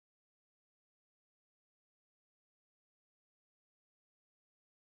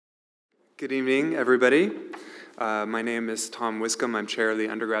Good evening, everybody. My name is Tom Wiscombe. I'm chair of the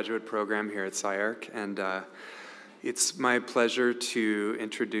undergraduate program here at SCI-Arc, and it's my pleasure to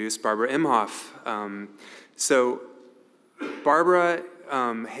introduce Barbara Imhof. Barbara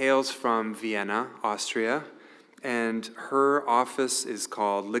hails from Vienna, Austria, and her office is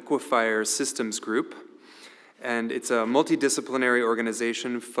called Liquifier Systems Group, and it's a multidisciplinary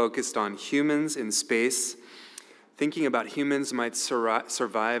organization focused on humans in space, thinking about humans might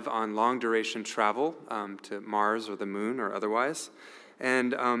survive on long-duration travel to Mars or the Moon or otherwise,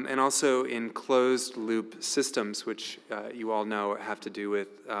 and also in closed-loop systems, which you all know have to do with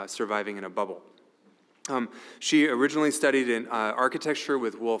surviving in a bubble. She originally studied in architecture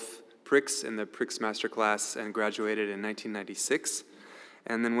with Wolf Prix in the Prix Masterclass and graduated in 1996,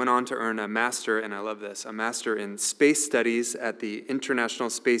 and then went on to earn a master, and I love this, a master in space studies at the International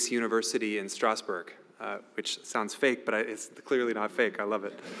Space University in Strasbourg. Which sounds fake, but it's clearly not fake. I love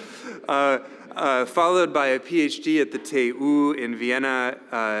it. Followed by a PhD at the TU in Vienna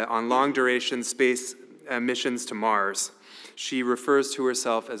on long-duration space missions to Mars. She refers to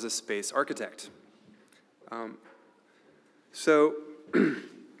herself as a space architect. I just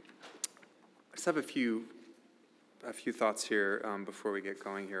have a few thoughts here before we get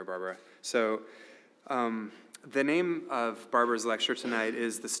going here, Barbara. The name of Barbara's lecture tonight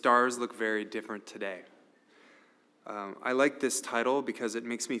is "The Stars Look Very Different Today." I like this title because it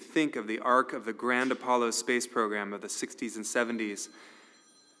makes me think of the arc of the grand Apollo space program of the 60s and 70s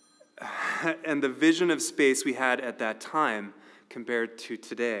and the vision of space we had at that time compared to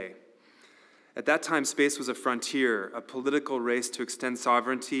today. At that time, space was a frontier, a political race to extend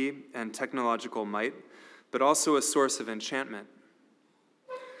sovereignty and technological might, but also a source of enchantment.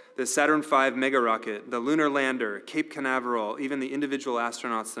 The Saturn V mega rocket, the lunar lander, Cape Canaveral, even the individual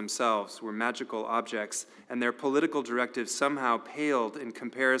astronauts themselves were magical objects, and their political directives somehow paled in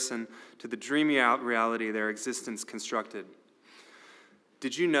comparison to the dreamy reality their existence constructed.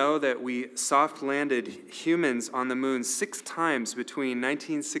 Did you know that we soft-landed humans on the moon 6 times between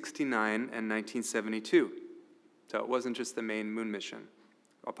 1969 and 1972? So it wasn't just the main moon mission,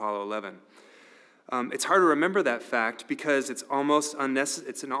 Apollo 11. It's hard to remember that fact because it's an almost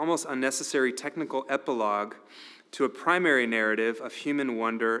unnecessary technical epilogue to a primary narrative of human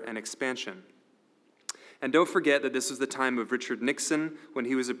wonder and expansion. And don't forget that this was the time of Richard Nixon when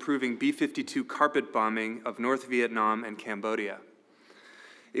he was approving B-52 carpet bombing of North Vietnam and Cambodia.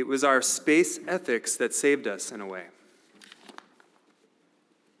 It was our space ethics that saved us in a way.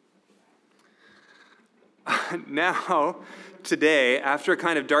 Now, today, after a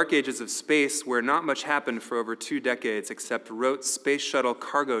kind of dark ages of space where not much happened for over 2 decades except rote space shuttle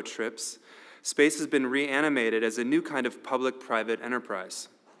cargo trips, space has been reanimated as a new kind of public-private enterprise.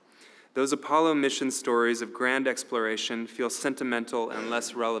 Those Apollo mission stories of grand exploration feel sentimental and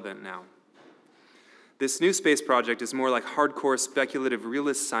less relevant now. This new space project is more like hardcore speculative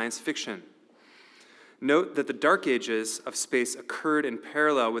realist science fiction. Note that the dark ages of space occurred in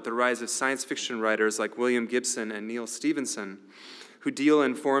parallel with the rise of science fiction writers like William Gibson and Neil Stephenson, who deal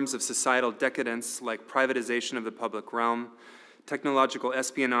in forms of societal decadence like privatization of the public realm, technological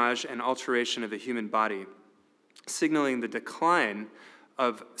espionage, and alteration of the human body, signaling the decline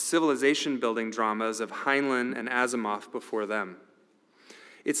of civilization-building dramas of Heinlein and Asimov before them.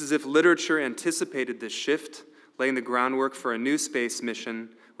 It's as if literature anticipated this shift, laying the groundwork for a new space mission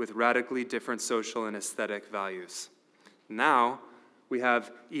with radically different social and aesthetic values. Now, we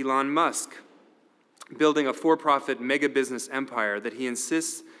have Elon Musk building a for-profit mega-business empire that he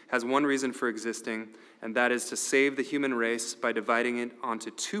insists has one reason for existing, and that is to save the human race by dividing it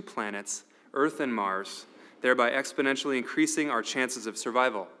onto 2 planets, Earth and Mars, thereby exponentially increasing our chances of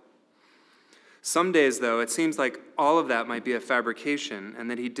survival. Some days, though, it seems like all of that might be a fabrication,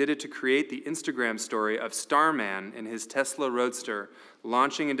 and that he did it to create the Instagram story of Starman in his Tesla Roadster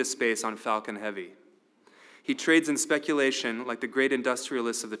launching into space on Falcon Heavy. He trades in speculation like the great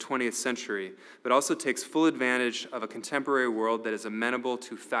industrialists of the 20th century, but also takes full advantage of a contemporary world that is amenable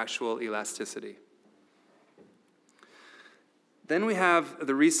to factual elasticity. Then we have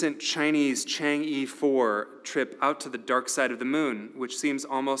the recent Chinese Chang'e 4 trip out to the dark side of the moon, which seems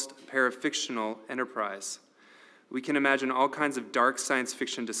almost a parafictional enterprise. We can imagine all kinds of dark science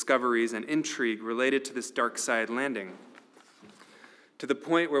fiction discoveries and intrigue related to this dark side landing, to the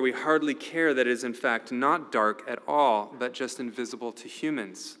point where we hardly care that it is in fact not dark at all, but just invisible to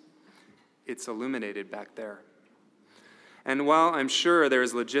humans. It's illuminated back there. And while I'm sure there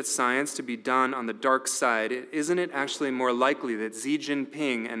is legit science to be done on the dark side, isn't it actually more likely that Xi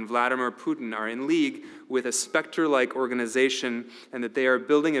Jinping and Vladimir Putin are in league with a Spectre-like organization and that they are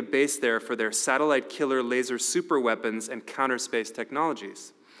building a base there for their satellite killer laser superweapons and counter-space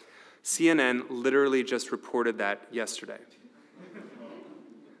technologies? CNN literally just reported that yesterday.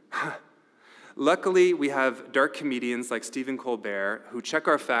 Luckily, we have dark comedians like Stephen Colbert who check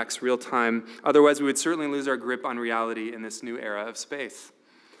our facts real time. Otherwise, we would certainly lose our grip on reality in this new era of space.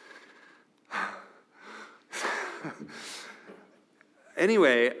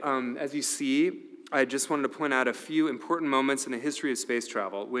 Anyway, as you see, I just wanted to point out a few important moments in the history of space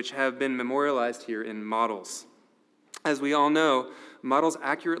travel, which have been memorialized here in models. As we all know, models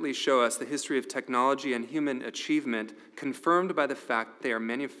accurately show us the history of technology and human achievement, confirmed by the fact they are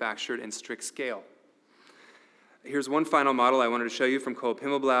manufactured in strict scale. Here's one final model I wanted to show you from Kolb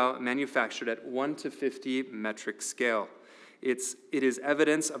Himmelblau, manufactured at 1:50 metric scale. It is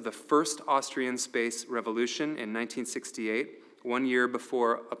evidence of the first Austrian space revolution in 1968, 1 year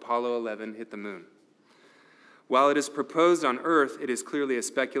before Apollo 11 hit the moon. While it is proposed on Earth, it is clearly a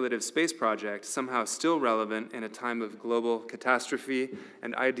speculative space project, somehow still relevant in a time of global catastrophe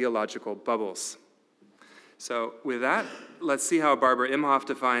and ideological bubbles. So with that, let's see how Barbara Imhof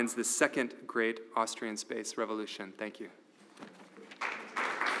defines the second great Austrian space revolution. Thank you.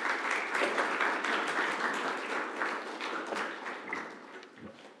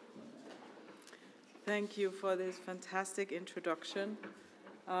 Thank you for this fantastic introduction.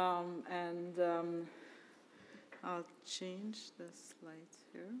 I'll change the slides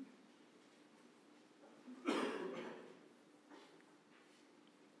here.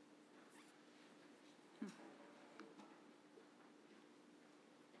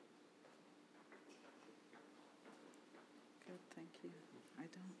 Good, thank you. I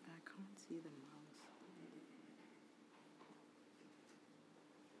can't see the mouse.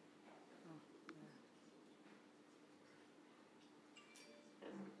 Oh, there.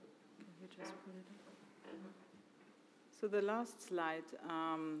 Can you just put it up? So the last slide,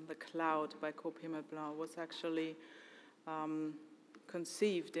 The Cloud by Kolb Himmelblau, was actually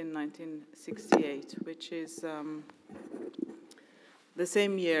conceived in 1968, which is the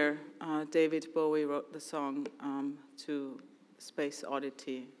same year David Bowie wrote the song to Space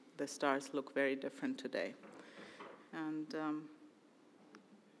Oddity, The Stars Look Very Different Today. And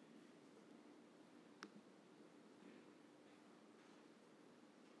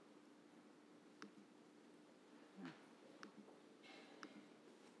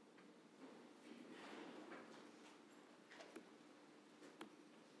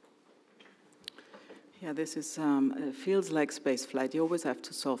yeah, this is, it feels like space flight. You always have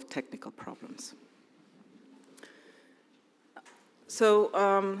to solve technical problems. So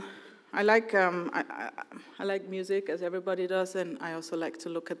I like music, as everybody does, and I also like to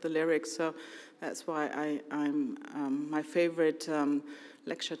look at the lyrics. So that's why my favorite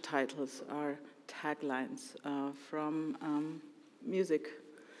lecture titles are taglines from music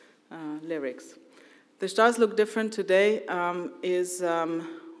lyrics. The Stars Look Different Today is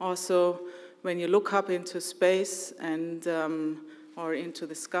also when you look up into space and or into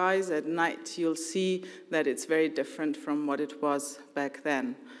the skies at night, you'll see that it's very different from what it was back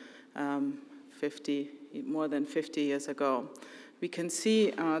then, more than 50 years ago. We can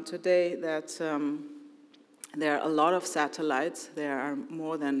see today that there are a lot of satellites. There are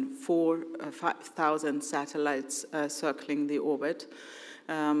more than 5,000 satellites circling the orbit.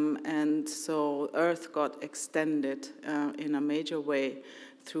 And so Earth got extended in a major way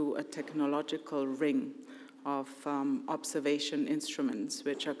through a technological ring of observation instruments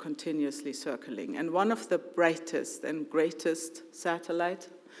which are continuously circling. And one of the brightest and greatest satellites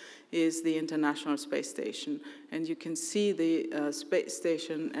is the International Space Station. And you can see the space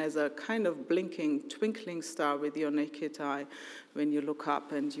station as a kind of blinking, twinkling star with your naked eye when you look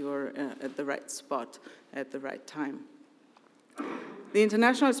up and you're at the right spot at the right time. The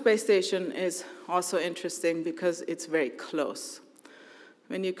International Space Station is also interesting because it's very close.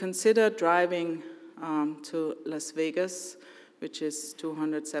 When you consider driving to Las Vegas, which is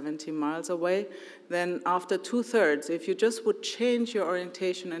 270 miles away, then after 2/3, if you just would change your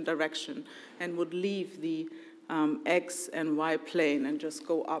orientation and direction and would leave the X and Y plane and just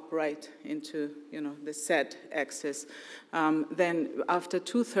go upright into, the Z axis, then after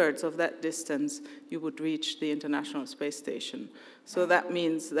 2/3 of that distance, you would reach the International Space Station. So that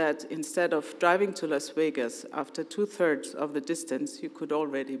means that instead of driving to Las Vegas, after 2/3 of the distance, you could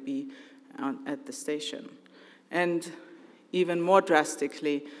already be at the station. And even more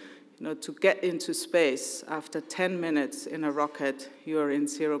drastically, to get into space, after 10 minutes in a rocket, you're in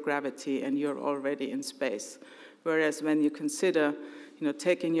zero gravity and you're already in space. Whereas when you consider,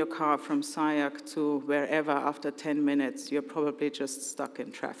 taking your car from SCI-Arc to wherever after 10 minutes, you're probably just stuck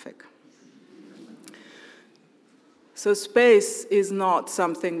in traffic. So space is not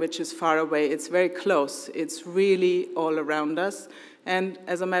something which is far away. It's very close. It's really all around us. And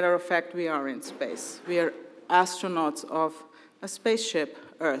as a matter of fact, we are in space. We are astronauts of a spaceship,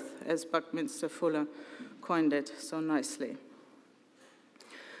 Earth, as Buckminster Fuller coined it so nicely.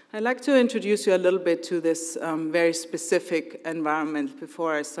 I'd like to introduce you a little bit to this very specific environment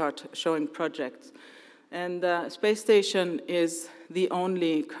before I start showing projects. And the space station is the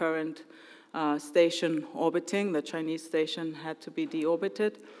only current station orbiting. The Chinese station had to be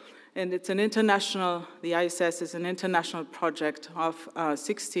deorbited. And it's an international, the ISS is an international project of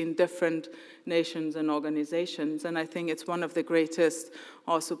 16 different nations and organizations. And I think it's one of the greatest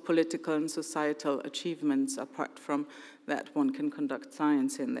also political and societal achievements. Apart from that, one can conduct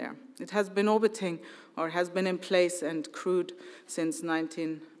science in there. It has been orbiting, or has been in place and crewed since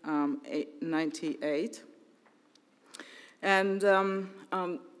 1998. And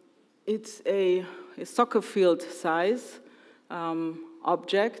it's a soccer field size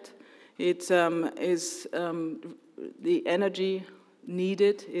object. It is the energy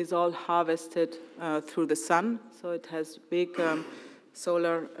needed is all harvested through the sun, so it has big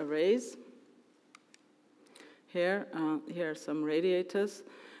solar arrays. Here are some radiators,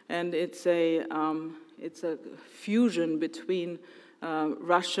 and it's a fusion between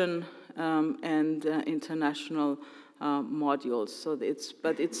Russian and international modules. So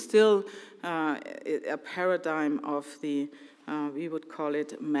but it's still a paradigm of the we would call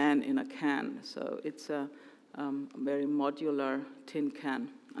it man in a can. So it's a very modular tin can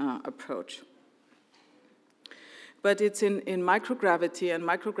approach. But it's in microgravity, and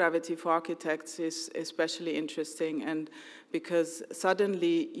microgravity for architects is especially interesting, and because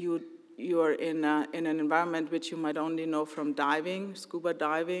suddenly you are in an environment which you might only know from diving, scuba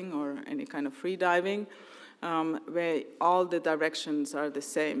diving, or any kind of free diving, where all the directions are the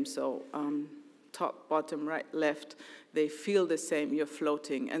same. So top, bottom, right, left, they feel the same, you're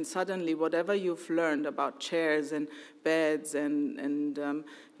floating. And suddenly, whatever you've learned about chairs and beds and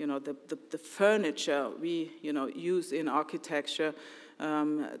you know, the furniture we use in architecture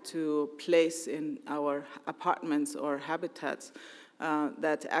to place in our apartments or habitats,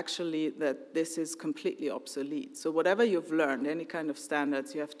 that this is completely obsolete. So whatever you've learned, any kind of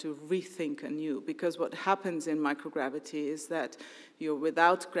standards, you have to rethink anew, because what happens in microgravity is that you're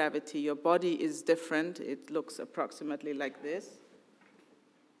without gravity, your body is different. It looks approximately like this.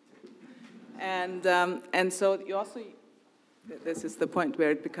 And so you also, this is the point where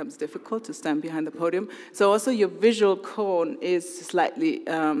it becomes difficult to stand behind the podium. So also your visual cone is slightly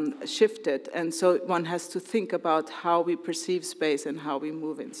shifted, and so one has to think about how we perceive space and how we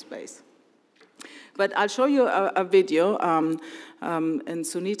move in space. But I'll show you a video, and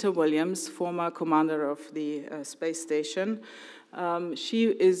Sunita Williams, former commander of the space station, she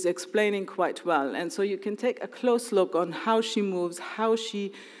is explaining quite well. And so you can take a close look on how she moves, how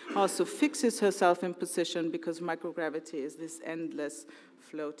she also fixes herself in position, because microgravity is this endless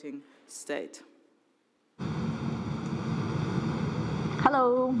floating state.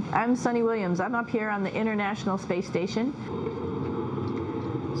 Hello, I'm Sunny Williams. I'm up here on the International Space Station.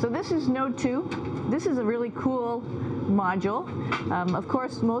 So this is Node 2. This is a really cool module. Of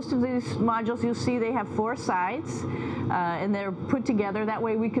course, most of these modules you'll see they have 4 sides, and they're put together. That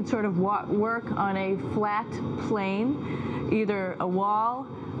way we could sort of work on a flat plane, either a wall,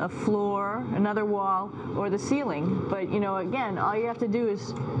 a floor, another wall, or the ceiling. But again, all you have to do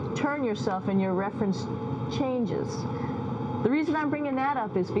is turn yourself and your reference changes. The reason I'm bringing that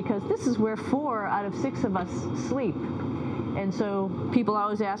up is because this is where 4 out of 6 of us sleep. And so people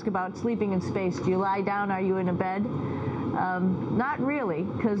always ask about sleeping in space. Do you lie down? Are you in a bed? Not really,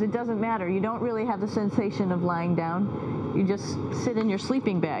 because it doesn't matter. You don't really have the sensation of lying down. You just sit in your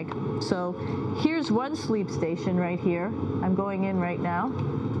sleeping bag. So here's one sleep station right here. I'm going in right now.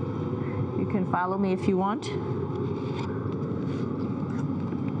 You can follow me if you want.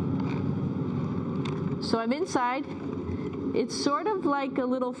 So I'm inside. It's sort of like a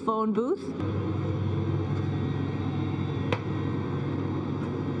little phone booth.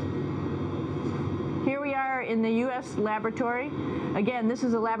 Here we are in the U.S. laboratory. Again, this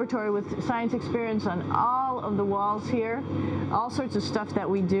is a laboratory with science experience on all of the walls here, all sorts of stuff that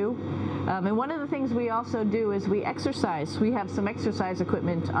we do. And one of the things we also do is we exercise. We have some exercise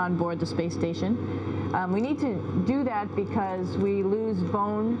equipment on board the space station. We need to do that because we lose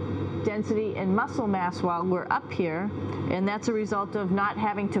bone density and muscle mass while we're up here, and that's a result of not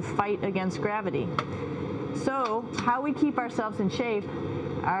having to fight against gravity. So how we keep ourselves in shape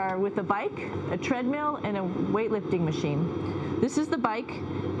are with a bike, a treadmill, and a weightlifting machine. This is the bike.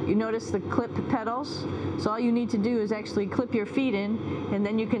 You notice the clip pedals. So all you need to do is actually clip your feet in, and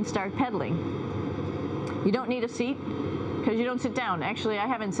then you can start pedaling. You don't need a seat. because you don't sit down. Actually, I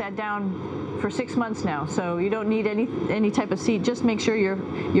haven't sat down for 6 months now, so you don't need any type of seat. Just make sure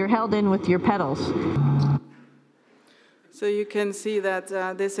you're held in with your pedals. So you can see that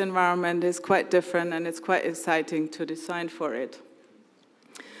this environment is quite different, and it's quite exciting to design for it.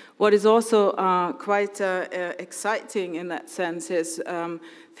 What is also quite exciting in that sense is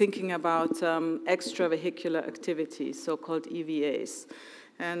thinking about extravehicular activities, so-called EVAs.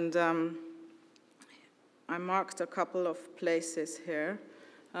 And I marked a couple of places here.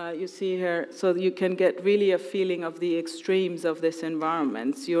 You see here, so you can get really a feeling of the extremes of this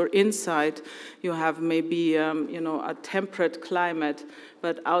environment. So you're inside, you have maybe a temperate climate,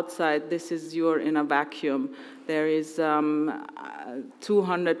 but outside, you're in a vacuum. There is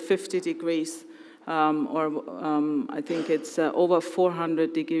 250 degrees, I think it's over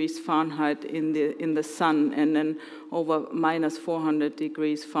 400 degrees Fahrenheit in the sun, and then over minus 400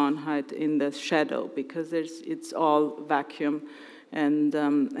 degrees Fahrenheit in the shadow, because it's all vacuum. And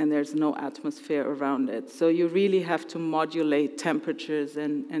there's no atmosphere around it. So you really have to modulate temperatures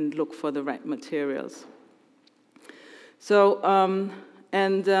and look for the right materials. So,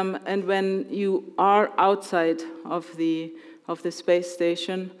 and when you are outside of the space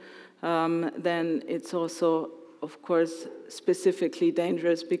station, then it's also, of course, specifically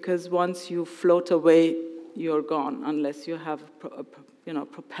dangerous, because once you float away, you're gone, unless you have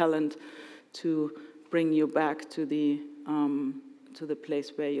propellant to bring you back to the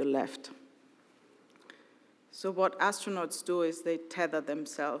place where you left. So what astronauts do is they tether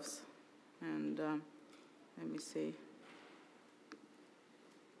themselves. And let me see.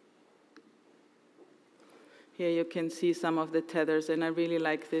 Here you can see some of the tethers, and I really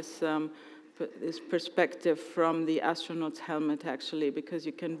like this perspective from the astronaut's helmet, actually, because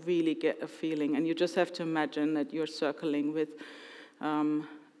you can really get a feeling. And you just have to imagine that you're circling with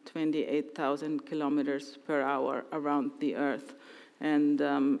 28,000 kilometers per hour around the Earth. And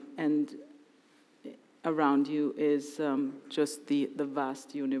around you is just the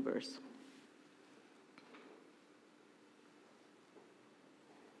vast universe.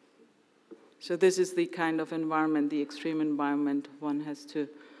 So this is the kind of environment, the extreme environment one has to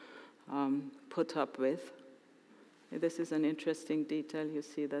put up with. This is an interesting detail. You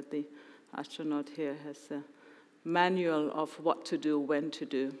see that the astronaut here has a manual of what to do, when to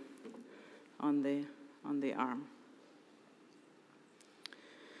do on the arm.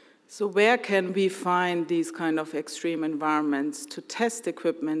 So where can we find these kind of extreme environments to test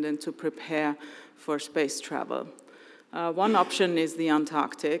equipment and to prepare for space travel? One option is the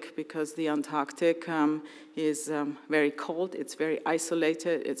Antarctic, because the Antarctic is very cold, it's very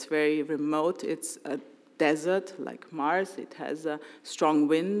isolated, it's very remote, it's a desert like Mars, it has strong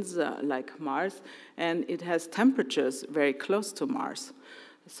winds like Mars, and it has temperatures very close to Mars.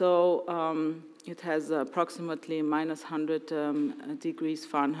 So it has approximately minus 100 degrees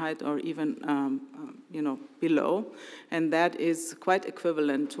Fahrenheit, or even below, and that is quite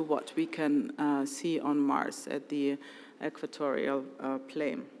equivalent to what we can see on Mars at the equatorial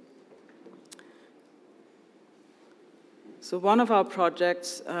plane. So one of our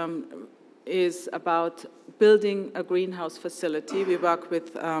projects is about building a greenhouse facility. We work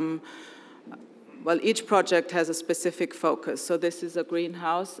with each project has a specific focus. So this is a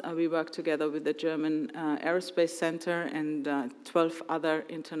greenhouse. We work together with the German Aerospace Center and 12 other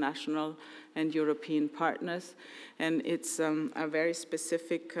international and European partners. And it's a very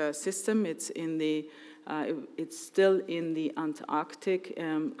specific system. It's still in the Antarctic,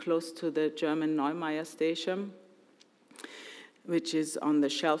 close to the German Neumeier station, which is on the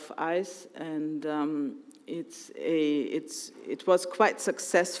shelf ice. And it was quite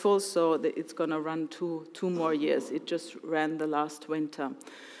successful, so it's going to run two more years. It just ran the last winter.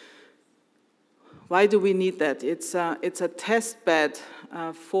 Why do we need that? It's a test bed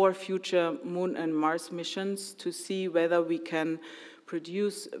for future Moon and Mars missions to see whether we can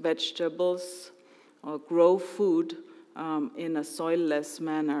produce vegetables or grow food in a soil-less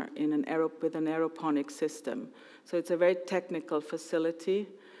manner with an aeroponic system. So it's a very technical facility.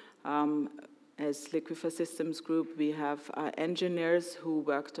 As Liquifier Systems Group, we have engineers who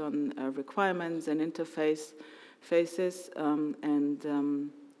worked on requirements and interfaces,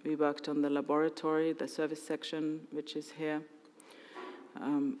 and we worked on the laboratory, the service section, which is here,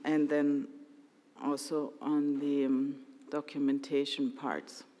 and then also on the documentation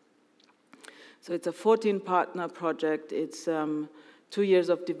parts. So it's a 14-partner project. It's 2 years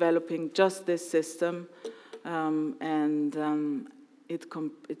of developing just this system, and it's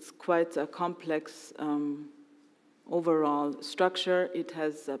quite a complex overall structure. It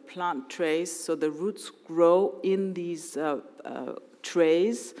has plant trays, so the roots grow in these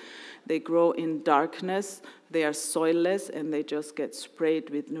trays. They grow in darkness, they are soilless, and they just get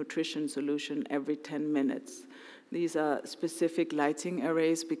sprayed with nutrition solution every 10 minutes. These are specific lighting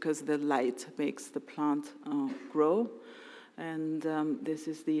arrays because the light makes the plant grow. And this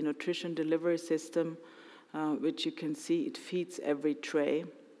is the nutrition delivery system, which you can see it feeds every tray.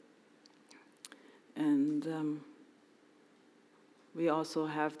 And we also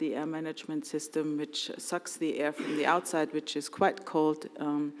have the air management system, which sucks the air from the outside, which is quite cold.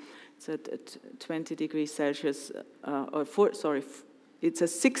 It's at 20 degrees Celsius, it's a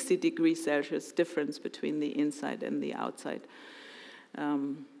 60 degrees Celsius difference between the inside and the outside.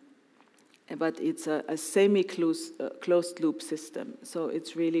 But it's a semi-closed loop system, so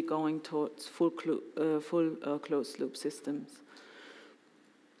it's really going towards full closed loop systems.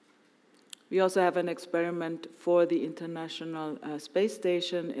 We also have an experiment for the International Space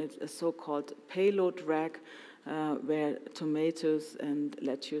Station. It's a so-called payload rack where tomatoes and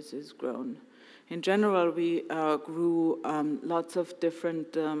lettuce is grown. In general, we grew lots of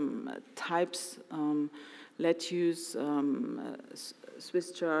different types, lettuce,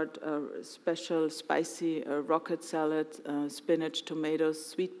 Swiss chard, special spicy rocket salad, spinach, tomatoes,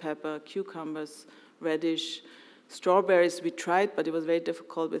 sweet pepper, cucumbers, radish, strawberries we tried, but it was very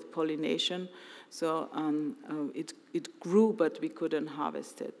difficult with pollination. So it grew, but we couldn't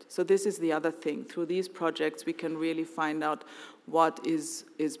harvest it. So this is the other thing. Through these projects, we can really find out what is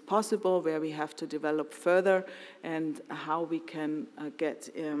possible, where we have to develop further, and how we can get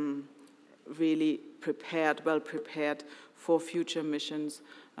really prepared, well prepared for future missions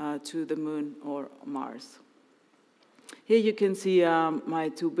to the moon or Mars. Here you can see my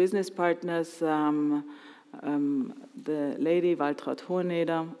two business partners, the lady, Waltraud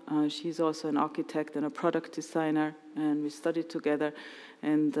Hoheneder, she's also an architect and a product designer, and we studied together,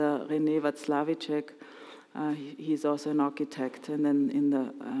 and René Václavicek, he's also an architect, and then in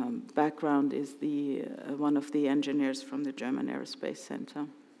the background is one of the engineers from the German Aerospace Center.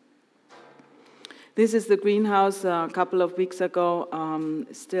 This is the greenhouse a couple of weeks ago,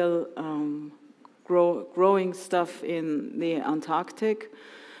 still growing stuff in the Antarctic.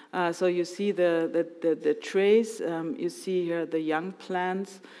 So you see the trays, you see here the young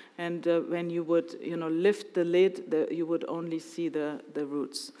plants, and when you would lift the lid, you would only see the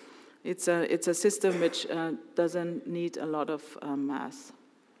roots. It's a system which doesn't need a lot of mass.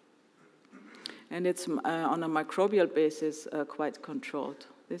 And it's on a microbial basis quite controlled.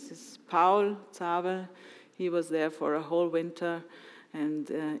 This is Paul Zabel. He was there for a whole winter.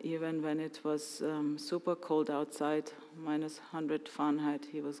 And even when it was super cold outside, minus 100 Fahrenheit,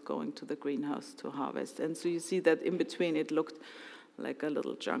 he was going to the greenhouse to harvest. And so you see that in between it looked like a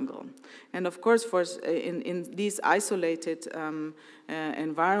little jungle. And of course, in these isolated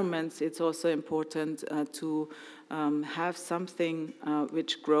environments, it's also important to have something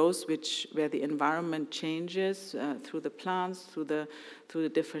which grows, where the environment changes through the plants, through the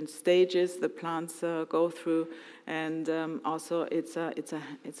different stages the plants go through, and also it's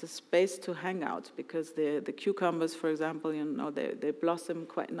a space to hang out, because the cucumbers, for example, they blossom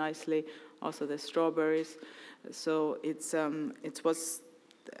quite nicely. Also the strawberries. So it was,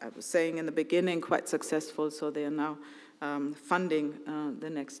 I was saying in the beginning, quite successful. So they are now funding the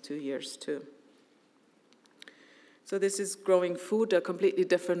next 2 years too. So this is growing food. A completely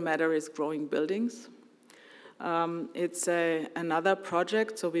different matter is growing buildings. It's another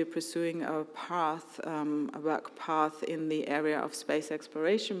project. So we're pursuing a work path in the area of space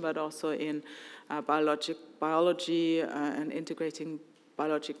exploration, but also in biology and integrating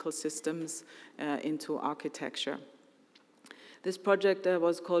biological systems into architecture. This project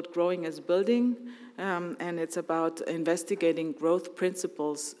was called Growing as Building, and it's about investigating growth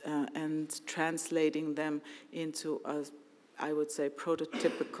principles and translating them into I would say,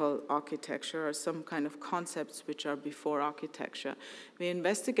 prototypical architecture, or some kind of concepts which are before architecture. We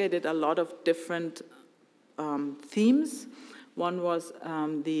investigated a lot of different themes. One was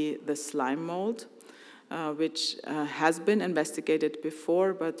the slime mold, which has been investigated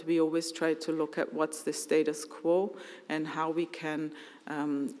before, but we always try to look at what's the status quo and how we can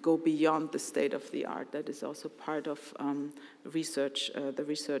go beyond the state of the art. That is also part of research, the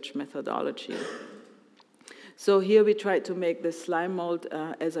research methodology. So here we try to make the slime mold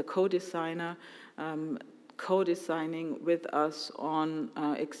as a co-designer, co-designing with us on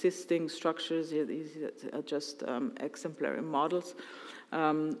existing structures. These are just exemplary models.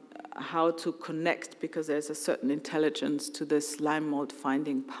 How to connect, because there's a certain intelligence to the slime mold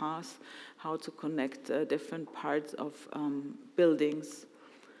finding path, how to connect different parts of buildings.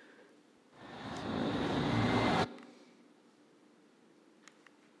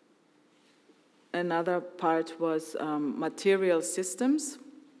 another part was material systems.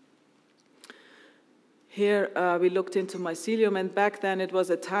 Here we looked into mycelium, and back then it was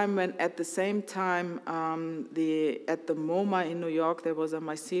a time when at the same time at the MoMA in New York there was a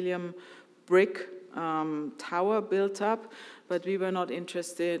mycelium brick tower built up, but we were not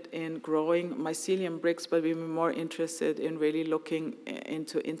interested in growing mycelium bricks, but we were more interested in really looking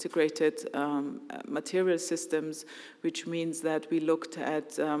into integrated material systems, which means that we looked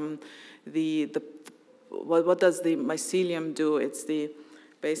at what does the mycelium do? It's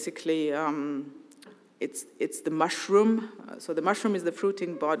basically it's the mushroom. So the mushroom is the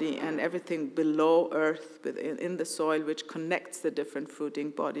fruiting body, and everything below earth in the soil which connects the different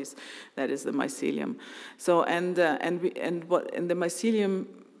fruiting bodies, that is the mycelium. So and the mycelium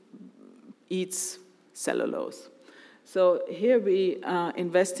eats cellulose. So here we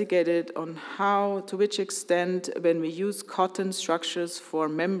investigated on to which extent, when we use cotton structures for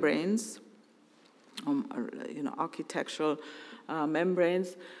membranes, architectural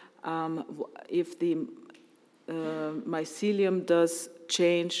membranes, if the mycelium does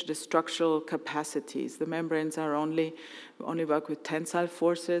change the structural capacities. The membranes only work with tensile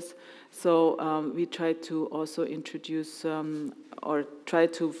forces, so we try to also introduce or try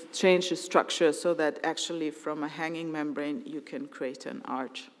to change the structure so that actually from a hanging membrane you can create an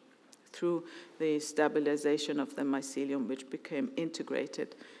arch through the stabilization of the mycelium, which became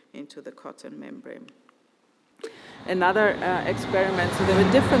integrated into the cotton membrane. Another experiment, so there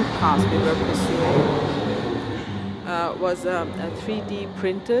were different paths we were pursuing, was 3D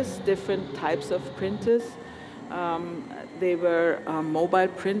printers, different types of printers. They were mobile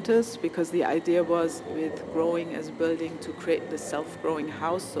printers, because the idea was with growing as building to create the self-growing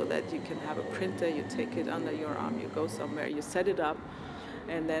house, so that you can have a printer, you take it under your arm, you go somewhere, you set it up,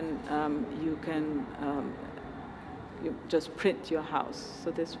 and then you can you just print your house. So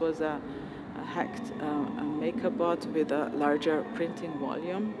this was a hacked MakerBot with a larger printing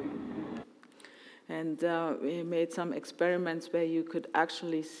volume. And we made some experiments where you could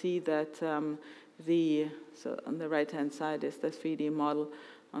actually see that so on the right-hand side is the 3D model,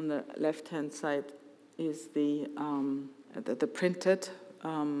 on the left-hand side is the printed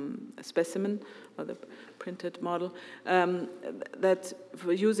specimen, or the printed model, that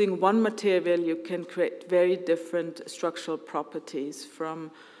for using one material you can create very different structural properties,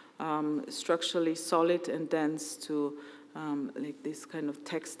 from structurally solid and dense to like this kind of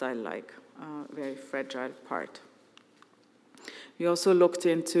textile-like, very fragile part. We also looked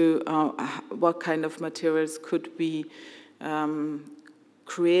into what kind of materials could we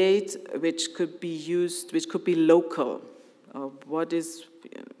create, which could be used, which could be local. Where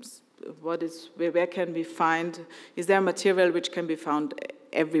can we find, is there a material which can be found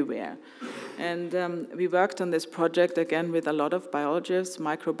everywhere? And we worked on this project again with a lot of biologists,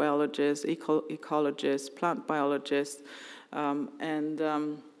 microbiologists, ecologists, plant biologists,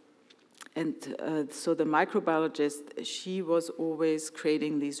 so the microbiologist, she was always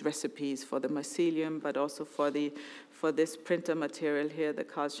creating these recipes for the mycelium, but also for this printer material here, the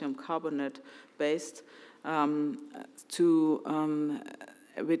calcium carbonate based,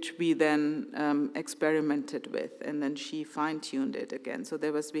 which we then experimented with, and then she fine-tuned it again. So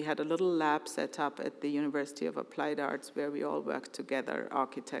we had a little lab set up at the University of Applied Arts where we all worked together,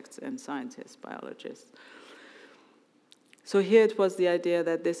 architects and scientists, biologists. So here it was the idea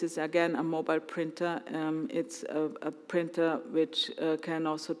that this is again a mobile printer. It's a printer which can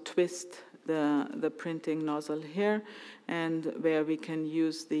also twist the printing nozzle here, and where we can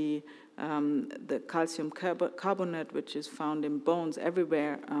use the calcium carbonate, which is found in bones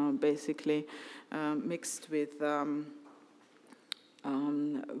everywhere, basically, mixed with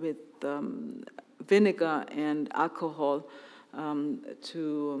vinegar and alcohol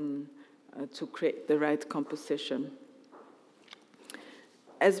to create the right composition.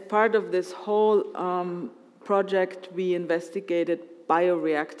 As part of this whole project, we investigated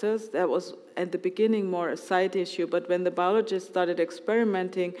bioreactors. That was at the beginning more a side issue, but when the biologists started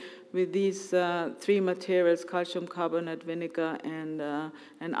experimenting with these three materials, calcium carbonate, vinegar, and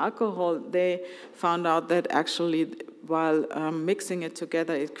alcohol, they found out that actually while mixing it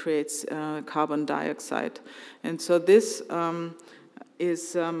together, it creates carbon dioxide. And so this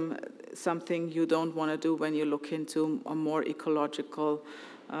is something you don't want to do when you look into a more ecological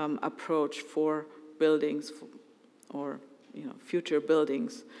approach for buildings or future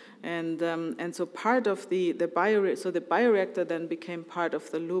buildings. And so part of the bioreactor then became part of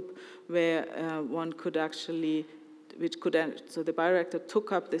the loop where one could actually, so the bioreactor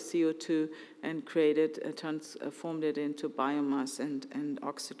took up the CO2 and transformed it into biomass and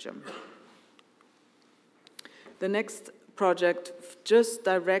oxygen. The next project just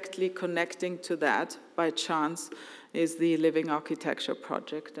directly connecting to that by chance is the Living Architecture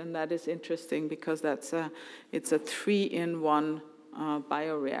project, and that is interesting because it's a 3-in-1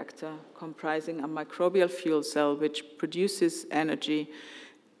 bioreactor comprising a microbial fuel cell which produces energy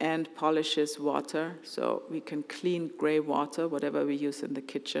and polishes water, so we can clean gray water, whatever we use in the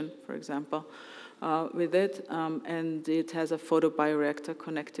kitchen, for example, with it. And it has a photobioreactor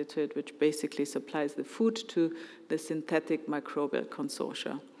connected to it, which basically supplies the food to the synthetic microbial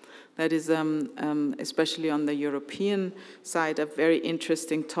consortia. That is, especially on the European side, a very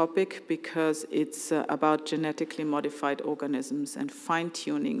interesting topic because it's about genetically modified organisms and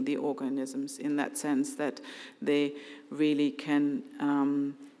fine-tuning the organisms in that sense that they really can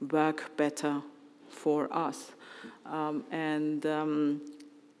work better for us and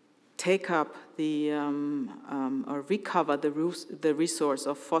take up the or recover the resource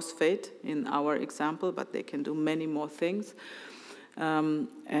of phosphate in our example, but they can do many more things.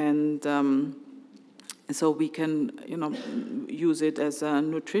 So we can, use it as a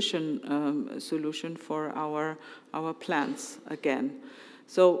nutrition solution for our plants again.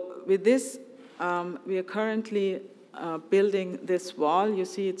 So with this, we are currently building this wall. You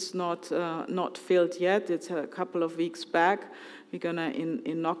see, it's not filled yet. It's a couple of weeks back. We're gonna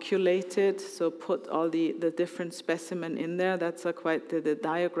inoculate it. So put all the different specimen in there. That's quite the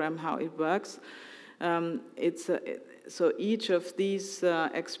diagram how it works. So each of these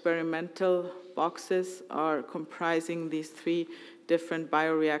experimental boxes are comprising these 3 different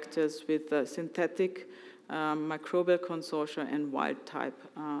bioreactors with synthetic microbial consortia and wild-type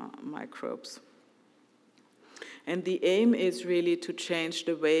microbes. And the aim is really to change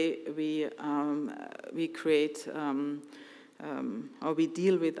the way we create or we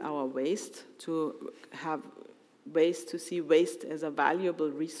deal with our waste, to have waste, to see waste as a valuable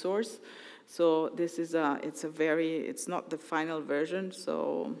resource. So this is it's not the final version,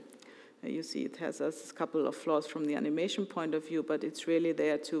 so you see it has a couple of flaws from the animation point of view, but it's really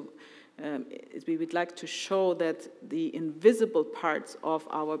there to, we would like to show that the invisible parts of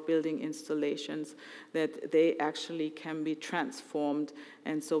our building installations, that they actually can be transformed,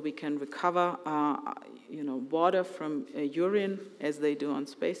 and so we can recover water from urine, as they do on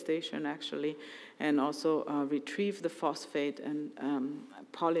space station actually, and also retrieve the phosphate and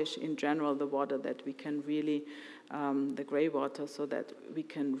polish in general the water that we can really, the gray water, so that we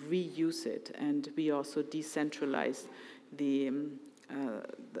can reuse it, and we also decentralize the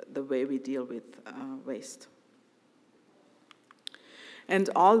way we deal with waste. And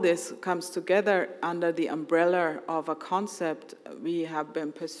all this comes together under the umbrella of a concept we have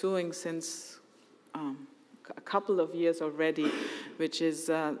been pursuing since a couple of years already, which is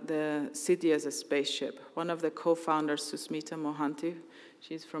the city as a spaceship. One of the co-founders, Susmita Mohanty,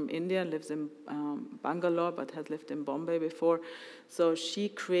 she's from India, lives in Bangalore, but has lived in Bombay before. So she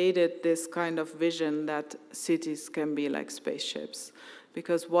created this kind of vision that cities can be like spaceships.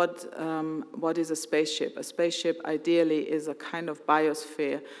 Because what is a spaceship? A spaceship ideally is a kind of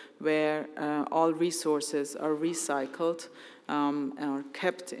biosphere where all resources are recycled, are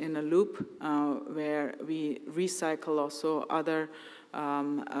kept in a loop, where we recycle also other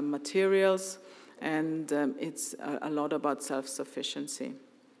materials, and it's a lot about self-sufficiency.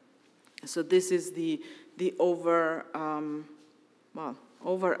 So this is the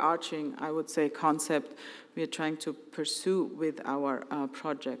overarching, I would say, concept we are trying to pursue with our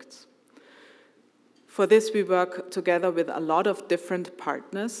projects. For this, we work together with a lot of different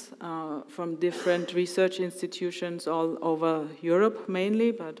partners from different research institutions all over Europe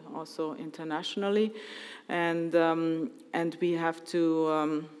mainly, but also internationally. And we have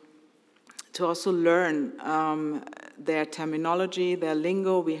to also learn their terminology, their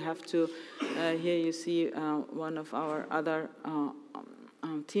lingo. We have to, here you see one of our other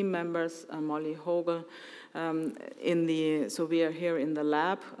team members, Molly Hogel, so we are here in the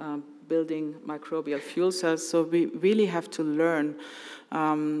lab building microbial fuel cells. So we really have to learn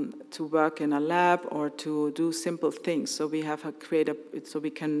to work in a lab or to do simple things. So we have so we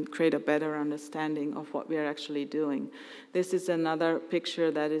can create a better understanding of what we are actually doing. This is another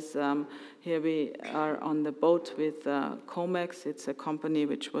picture that is here. We are on the boat with Comex. It's a company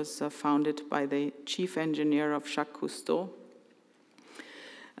which was founded by the chief engineer of Jacques Cousteau.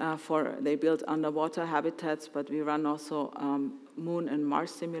 They build underwater habitats, but we run also Moon and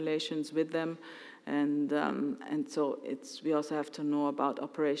Mars simulations with them, and so we also have to know about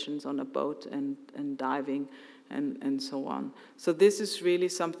operations on a boat and diving and so on. So this is really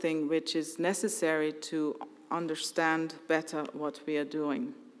something which is necessary to understand better what we are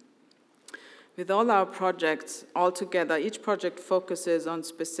doing. with all our projects all together, each project focuses on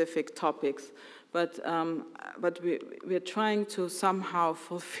specific topics, but we're trying to somehow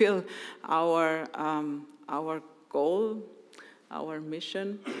fulfill our goal, our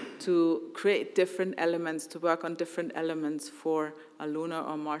mission, to create different elements, to work on different elements for a lunar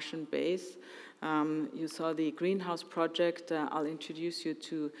or Martian base. You saw the greenhouse project. I'll introduce you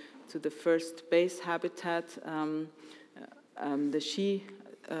to the first base habitat, the SCI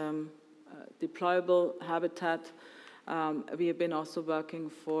deployable habitat. We have been also working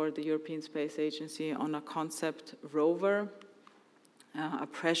for the European Space Agency on a concept rover, a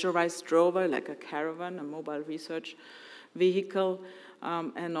pressurized rover, like a caravan, a mobile research vehicle,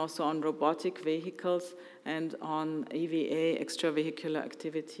 and also on robotic vehicles and on EVA, extravehicular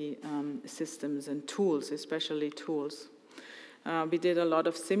activity systems and tools, especially tools. We did a lot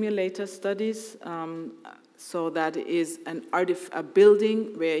of simulator studies, so that is a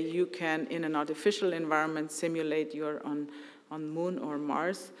building where you can, in an artificial environment, simulate you're on Moon or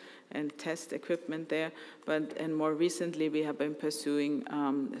Mars and test equipment there. And more recently, we have been pursuing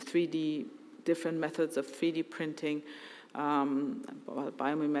different methods of 3D printing.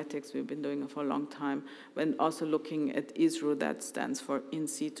 Biomimetics, we've been doing it for a long time, and also looking at ISRU, that stands for In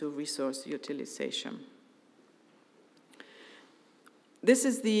Situ Resource Utilization. This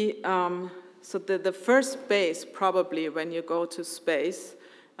is the first base, probably, when you go to space,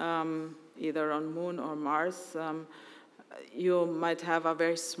 either on Moon or Mars, you might have a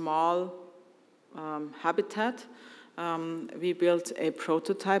very small habitat. We built a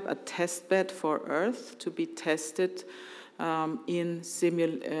prototype, a test bed for Earth to be tested in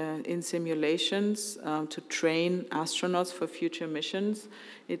simulations to train astronauts for future missions.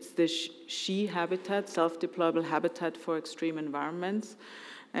 It's the SCI habitat, self-deployable habitat for extreme environments.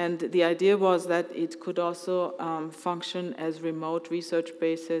 And the idea was that it could also function as remote research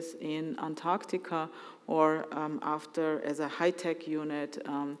bases in Antarctica or as a high-tech unit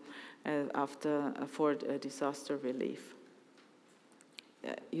for disaster relief.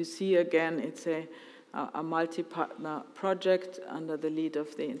 You see again, it's a multi-partner project under the lead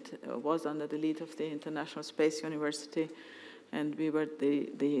of was under the lead of the International Space University, and we were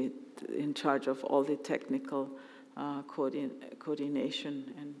in charge of all the technical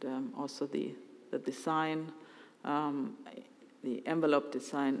coordination and also the design, the envelope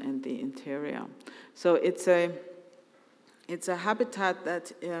design, and the interior. So it's a habitat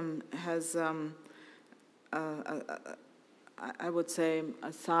that has, I would say,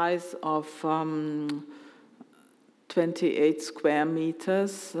 a size of 28 square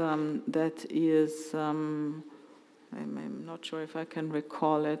meters. That is, I'm not sure if I can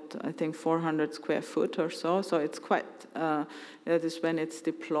recall it, I think 400 square foot or so. So it's quite, that is when it's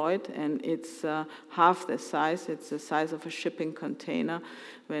deployed, and it's half the size. It's the size of a shipping container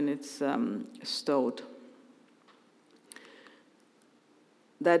when it's stowed.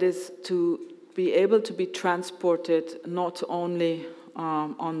 That is to be able to be transported not only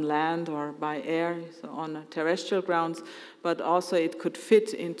on land or by air, so on terrestrial grounds, but also it could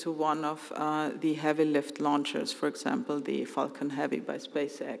fit into one of the heavy lift launchers, for example, the Falcon Heavy by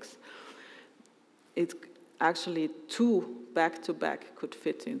SpaceX. It actually two back-to-back could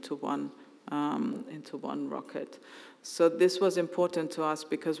fit into one rocket. So this was important to us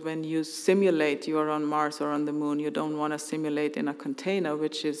because when you simulate you're on Mars or on the Moon, you don't want to simulate in a container,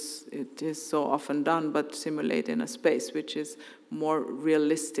 it is so often done, but simulate in a space, which is more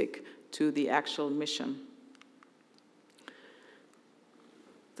realistic to the actual mission.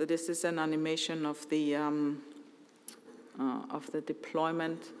 So this is an animation of the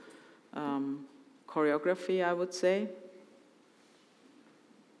deployment choreography, I would say.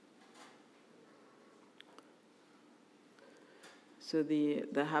 So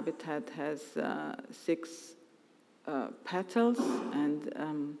the habitat has 6 petals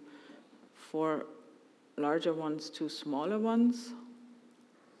and 4 larger ones, 2 smaller ones.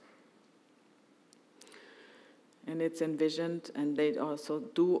 And it's envisioned, and they also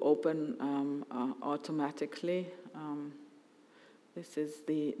do open automatically. This is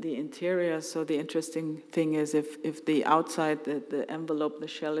the interior. So the interesting thing is if the outside, the envelope, the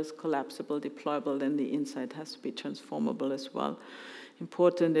shell is collapsible, deployable, then the inside has to be transformable as well.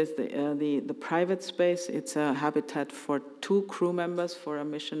 Important is the private space. It's a habitat for 2 crew members for a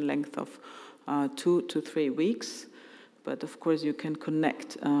mission length of 2 to 3 weeks. But of course, you can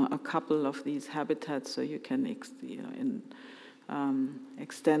connect a couple of these habitats, so you can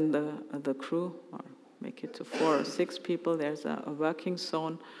extend the crew or make it to 4 or 6 people. There's a working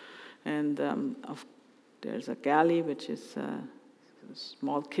zone, and there's a galley, which is a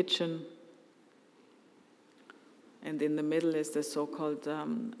small kitchen. And in the middle is the so-called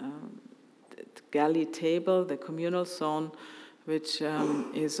galley table, the communal zone, which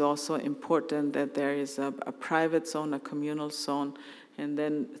is also important that there is a private zone, a communal zone, and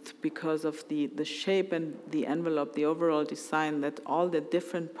then because of the shape and the envelope, the overall design, that all the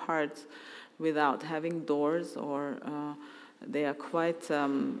different parts, without having doors, or they are quite,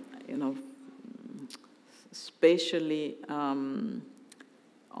 spatially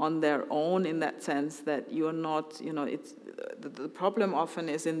on their own, in that sense that you're not, it's the problem often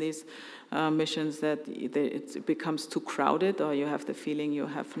is in these missions that it becomes too crowded, or you have the feeling you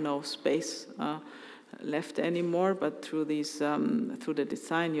have no space left anymore. But through these, through the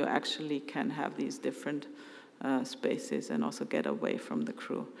design, you actually can have these different spaces and also get away from the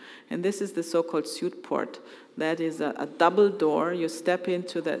crew. And this is the so-called suit port. That is a double door. You step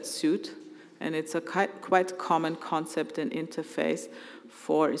into that suit, and it's a quite common concept and interface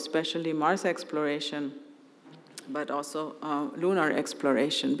for especially Mars exploration, but also lunar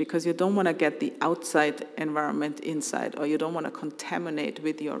exploration, because you don't want to get the outside environment inside, or you don't want to contaminate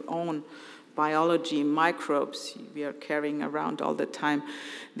with your own biology, microbes we are carrying around all the time,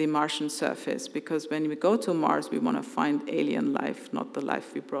 the Martian surface, because when we go to Mars, we want to find alien life, not the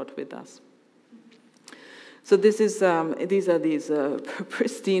life we brought with us. So this is, these are these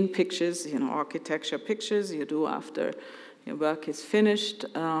pristine pictures, architecture pictures you do after your work is finished.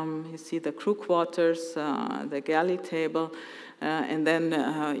 You see the crew quarters, the galley table, and then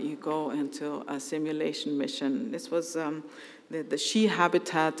you go into a simulation mission. This was the She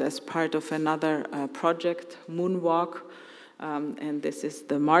habitat as part of another project, Moonwalk, and this is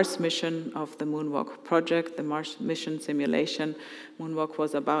the Mars mission of the Moonwalk project, the Mars mission simulation. Moonwalk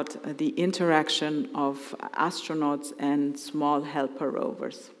was about the interaction of astronauts and small helper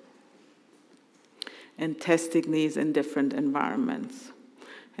rovers, and testing these in different environments.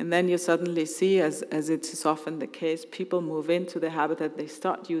 And then you suddenly see, as it is often the case, people move into the habitat, they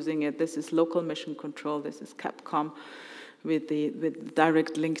start using it. This is local mission control, this is Capcom, with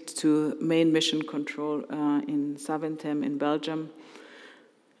direct link to main mission control in Zaventem in Belgium.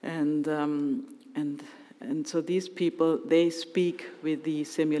 And so these people, they speak with the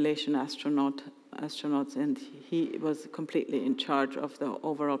simulation astronauts, and he was completely in charge of the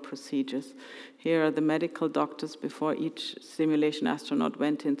overall procedures. Here are the medical doctors. Before each simulation astronaut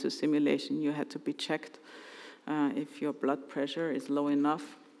went into simulation, you had to be checked if your blood pressure is low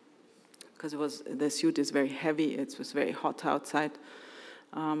enough, because the suit is very heavy, it was very hot outside.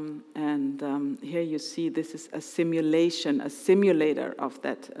 Here you see this is a simulation, a simulator of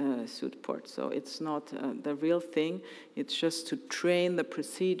that suit port. So it's not the real thing, it's just to train the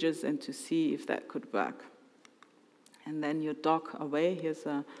procedures and to see if that could work. And then you dock away, here's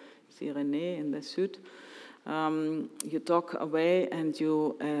see René in the suit. You dock away and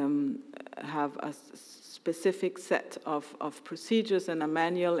you have a specific set of procedures and a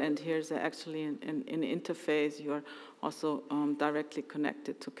manual, and here's actually an interface. You're also directly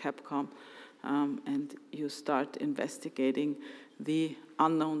connected to Capcom, and you start investigating the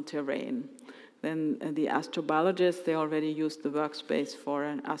unknown terrain. Then the astrobiologists, they already used the workspace for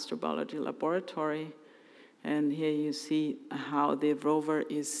an astrobiology laboratory, and here you see how the rover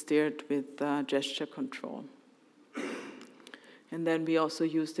is steered with gesture control. And then we also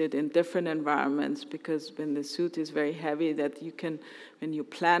used it in different environments, because when the suit is very heavy, that you can, when you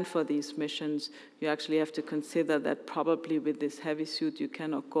plan for these missions, you actually have to consider that probably with this heavy suit you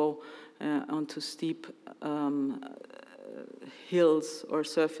cannot go onto steep hills or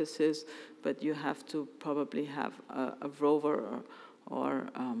surfaces, but you have to probably have a rover or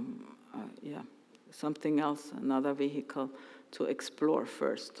something else, another vehicle to explore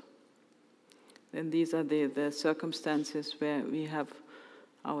first. And these are the circumstances where we have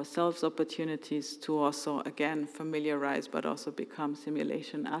ourselves opportunities to also, again, familiarize, but also become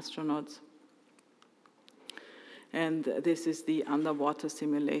simulation astronauts. And this is the underwater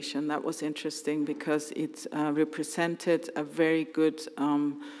simulation. That was interesting because it represented a very good,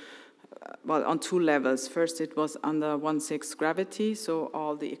 well, on two levels. First, it was under 1/6 gravity, so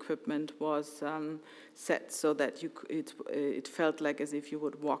all the equipment was set so that it felt like as if you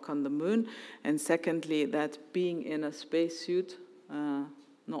would walk on the moon. And secondly, that being in a spacesuit,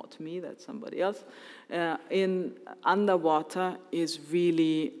 not me, that's somebody else, in underwater is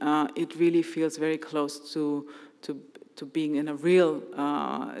really, it really feels very close to being in a real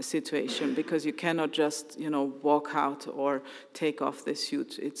situation, because you cannot just, walk out or take off the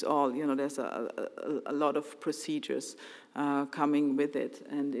suit. It's all, there's a lot of procedures coming with it,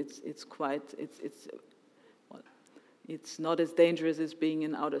 and it's not as dangerous as being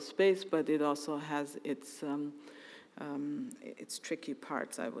in outer space, but it also has its tricky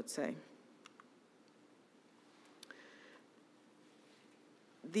parts, I would say.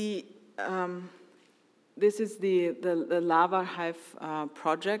 this is the lava hive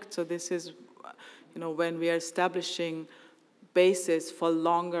project. So this is, when we are establishing bases for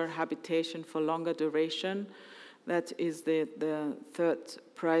longer habitation, for longer duration. That is the third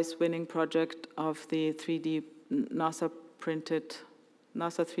prize-winning project of the NASA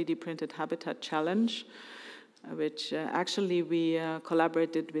 3D printed habitat challenge, which actually we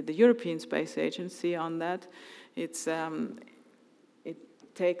collaborated with the European Space Agency on that. The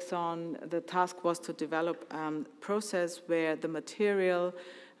task was to develop a process where the material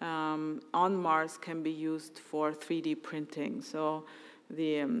on Mars can be used for 3D printing. So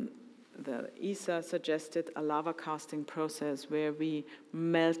the ESA suggested a lava casting process where we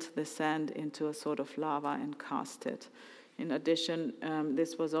melt the sand into a sort of lava and cast it. In addition,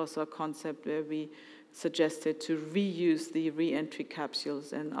 this was also a concept where we suggested to reuse the re-entry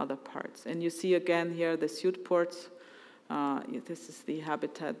capsules and other parts. And you see again here the suit ports. This is the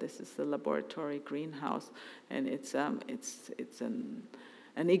habitat. This is the laboratory greenhouse, and it's an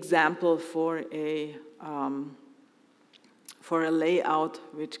example for a layout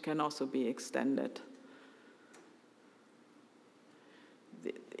which can also be extended.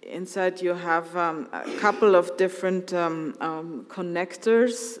 Inside you have a couple of different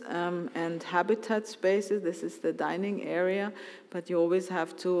connectors and habitat spaces. This is the dining area, but you always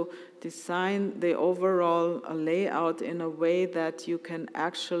have to design the overall layout in a way that you can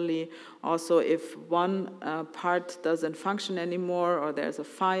actually also, if one part doesn't function anymore or there's a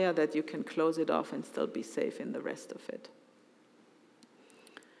fire, that you can close it off and still be safe in the rest of it.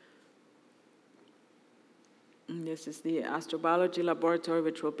 This is the astrobiology laboratory,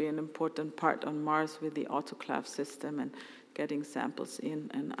 which will be an important part on Mars with the autoclave system and getting samples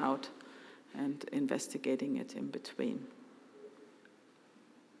in and out and investigating it in between.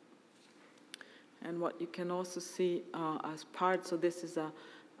 And what you can also see as part, so this is a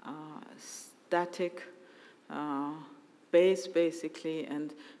static base basically,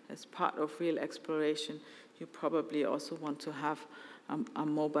 and as part of real exploration, you probably also want to have a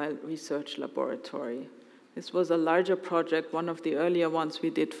mobile research laboratory. This was a larger project, one of the earlier ones we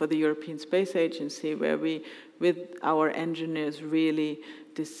did for the European Space Agency, where we, with our engineers, really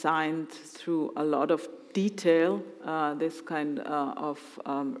designed through a lot of detail this kind of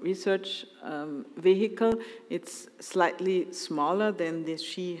research vehicle. It's slightly smaller than the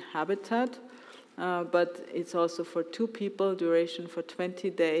She habitat, but it's also for 2 people, duration for 20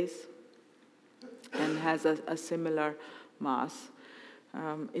 days, and has a similar mass.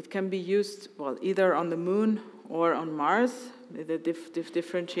 It can be used, well, either on the Moon or on Mars. The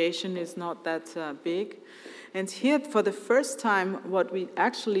differentiation is not that big. And here, for the first time, what we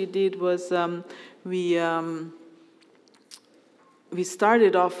actually did was we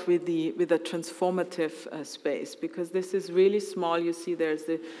started off with a transformative space, because this is really small. You see there's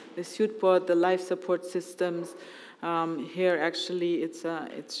the suit pod, the life support systems. Here, actually, it's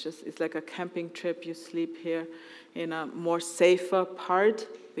like a camping trip. You sleep here in a more safer part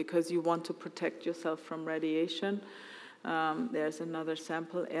because you want to protect yourself from radiation. There's another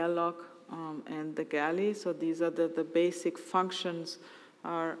sample airlock and the galley. So these are the basic functions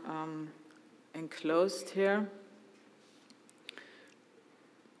are enclosed here.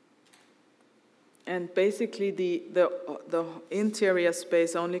 And basically the interior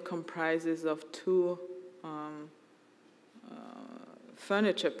space only comprises of 2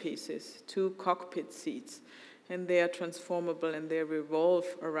 furniture pieces, 2 cockpit seats. And they are transformable and they revolve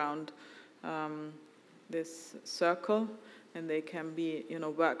around this circle, and they can be,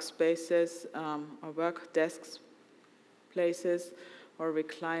 workspaces or work desks places or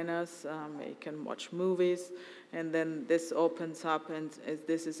recliners. You can watch movies, and then this opens up, and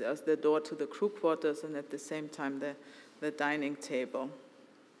this is as the door to the crew quarters, and at the same time the dining table.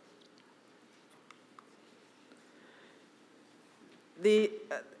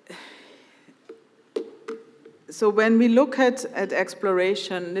 So when we look at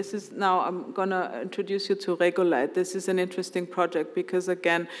exploration, this is now, I'm going to introduce you to Regolite. This is an interesting project because,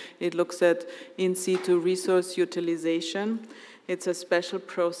 again, it looks at in situ resource utilization. It's a special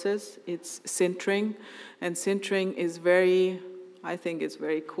process. It's sintering. And sintering is I think it's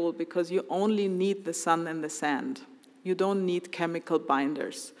very cool because you only need the sun and the sand. You don't need chemical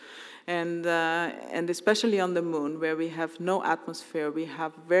binders. And especially on the Moon, where we have no atmosphere, we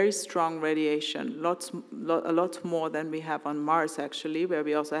have very strong radiation, a lot more than we have on Mars, actually, where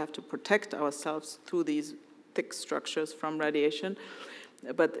we also have to protect ourselves through these thick structures from radiation.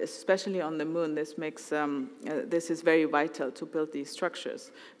 But especially on the Moon, this is very vital to build these structures.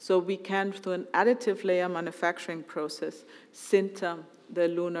 So we can, through an additive layer manufacturing process, sinter the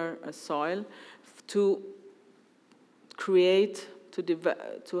lunar soil to create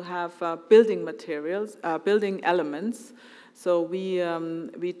to have building materials, building elements. So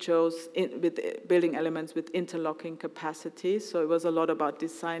we chose with building elements with interlocking capacity. So it was a lot about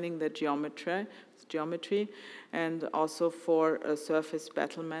designing the geometry, and also for a surface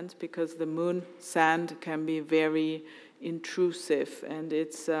battlement, because the moon sand can be very intrusive, and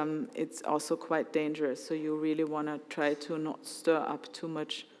it's also quite dangerous. So you really want to try to not stir up too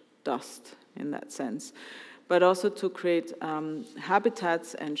much dust in that sense, but also to create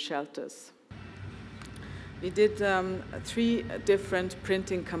habitats and shelters. We did 3 different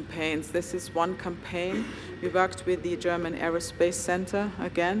printing campaigns. This is one campaign. We worked with the German Aerospace Center.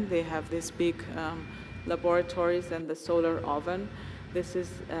 Again, they have these big laboratories and the solar oven. This is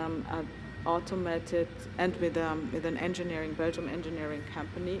an automated, and with an engineering, Belgium engineering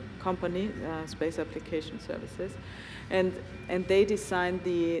company, Space Application Services. And they designed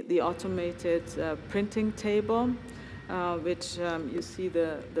the automated printing table, which you see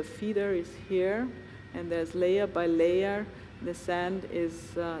the feeder is here. And there's layer by layer, the sand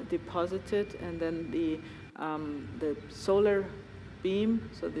is deposited, and then the solar beam.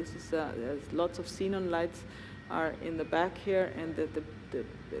 So this is there's lots of xenon lights are in the back here, and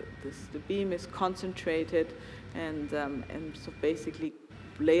the beam is concentrated, and so basically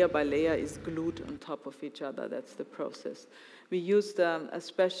layer by layer is glued on top of each other. That's the process. We used a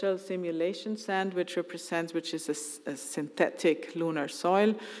special simulation sand, which is a synthetic lunar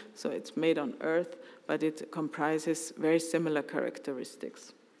soil. So it's made on Earth, but it comprises very similar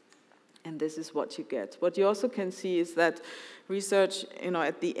characteristics. And this is what you get. What you also can see is that research,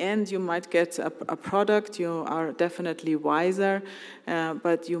 at the end you might get a product, you are definitely wiser,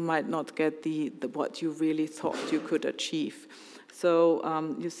 but you might not get what you really thought you could achieve. So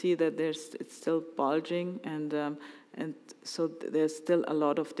you see that it's still bulging, and so there's still a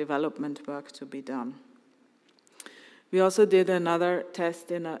lot of development work to be done. We also did another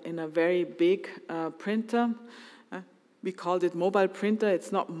test in a very big printer. We called it mobile printer.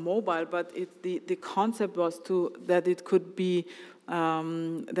 It's not mobile, but the concept was that it could be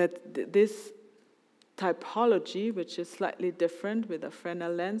that this typology, which is slightly different with a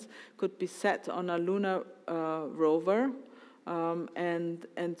Fresnel lens, could be set on a lunar rover,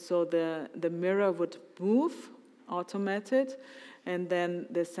 and so the mirror would move, automated, and then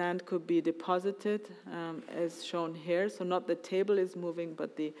the sand could be deposited, as shown here. So not the table is moving,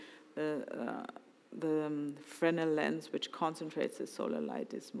 but the Fresnel lens, which concentrates the solar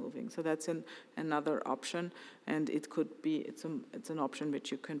light, is moving. So that's another option, and it's an option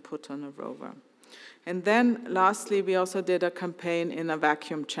which you can put on a rover. And then lastly, we also did a campaign in a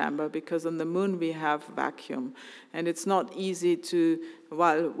vacuum chamber, because on the moon we have vacuum, and it's not easy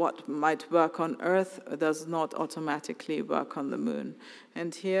while what might work on Earth does not automatically work on the moon.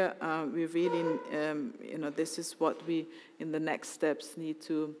 And here we really, this is what we in the next steps need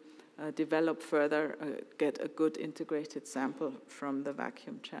to develop further, get a good integrated sample from the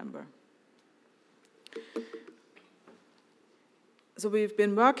vacuum chamber. So we've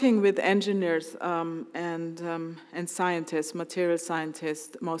been working with engineers and scientists, material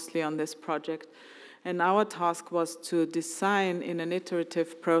scientists, mostly on this project. And our task was to design in an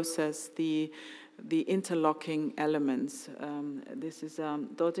iterative process the interlocking elements. This is a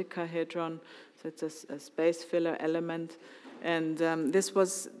dodecahedron, so it's a space filler element. And this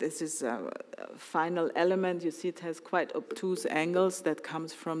is a final element. You see it has quite obtuse angles that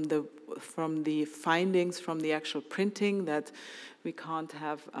comes from the findings from the actual printing, that we can't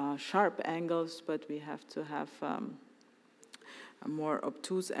have sharp angles, but we have to have more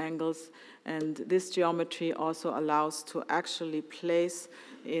obtuse angles. And this geometry also allows to actually place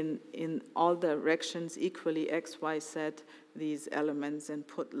in all directions equally X, Y, Z these elements and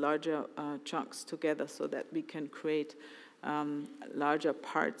put larger chunks together so that we can create larger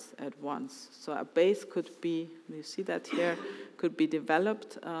parts at once. So a base could be, you see that here, could be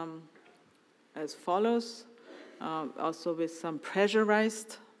developed as follows, also with some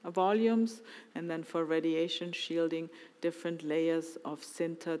pressurized volumes, and then for radiation shielding, different layers of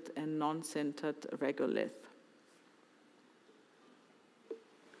sintered and non-sintered regolith.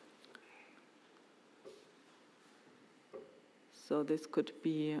 So this could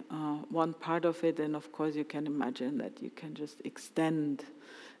be one part of it, and of course you can imagine that you can just extend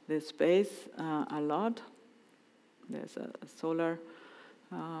this base a lot. There's a solar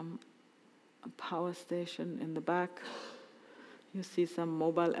power station in the back. You see some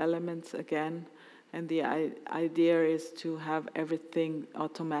mobile elements again, and the idea is to have everything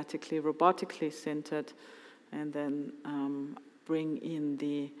automatically, robotically sintered, and then bring in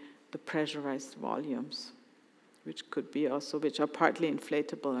the pressurized volumes, which are partly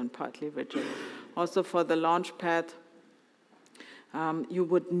inflatable and partly rigid. Also for the launch pad, you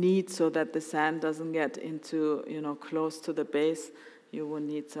would need, so that the sand doesn't get into, close to the base, you will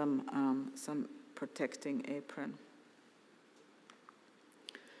need some protecting apron.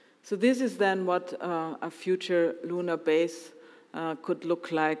 So this is then what a future lunar base could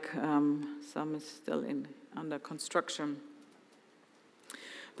look like. Some is still under construction.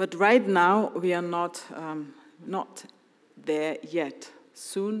 But right now, we are not there yet.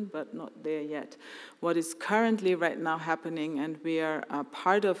 Soon, but not there yet. What is currently right now happening, and we are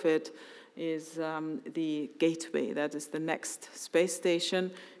part of it, is the Gateway. That is the next space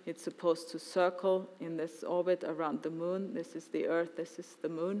station. It's supposed to circle in this orbit around the moon. This is the Earth, this is the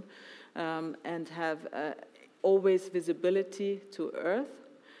moon, and have always visibility to Earth.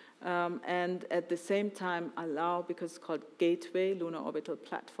 And at the same time allow, because it's called Gateway, Lunar Orbital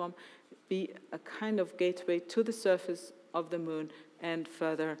Platform, be a kind of gateway to the surface of the moon and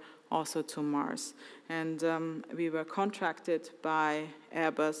further also to Mars. And we were contracted by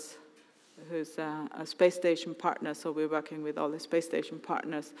Airbus, who's a space station partner, so we're working with all the space station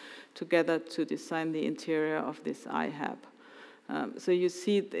partners together to design the interior of this IHAB. So you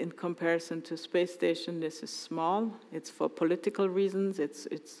see, in comparison to space station, this is small. It's for political reasons.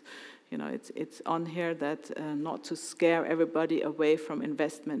 It's on here that not to scare everybody away from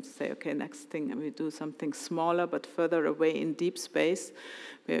investments. Say, okay, next thing we do something smaller, but further away in deep space,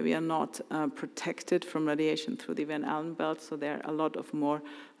 where we are not protected from radiation through the Van Allen belt. So there are a lot of more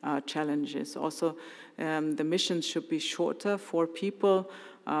challenges. Also, the missions should be shorter, 4 people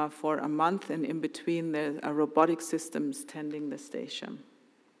for a month, and in between there are robotic systems tending the station.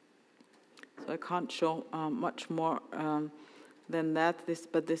 So I can't show much more than that.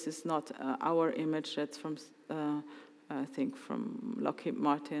 But this is not our image. That's from, I think, from Lockheed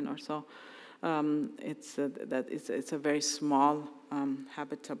Martin or so. It's a very small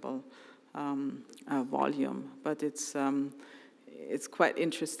habitable volume, but it's quite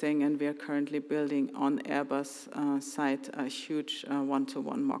interesting, and we are currently building on Airbus site a huge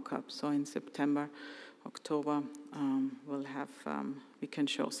one-to-one mock-up. So in September, October, we'll have we can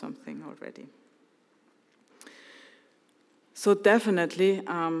show something already. So definitely,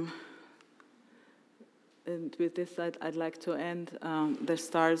 and with this I'd like to end. The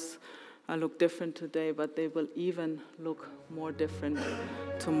stars look different today, but they will even look more different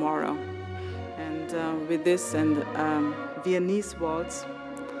tomorrow. And with this and Viennese waltz,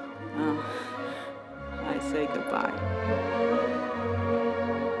 I say goodbye.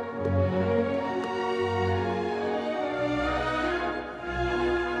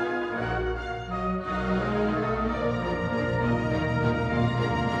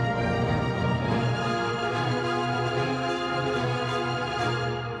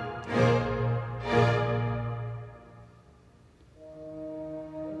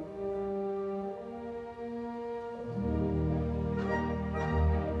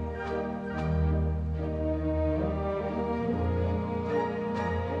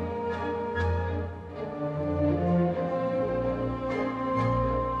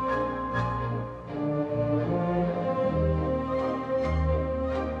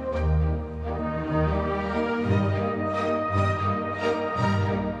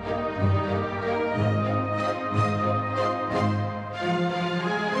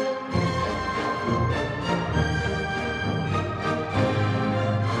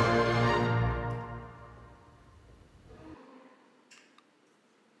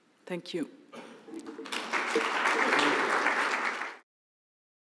 Thank you.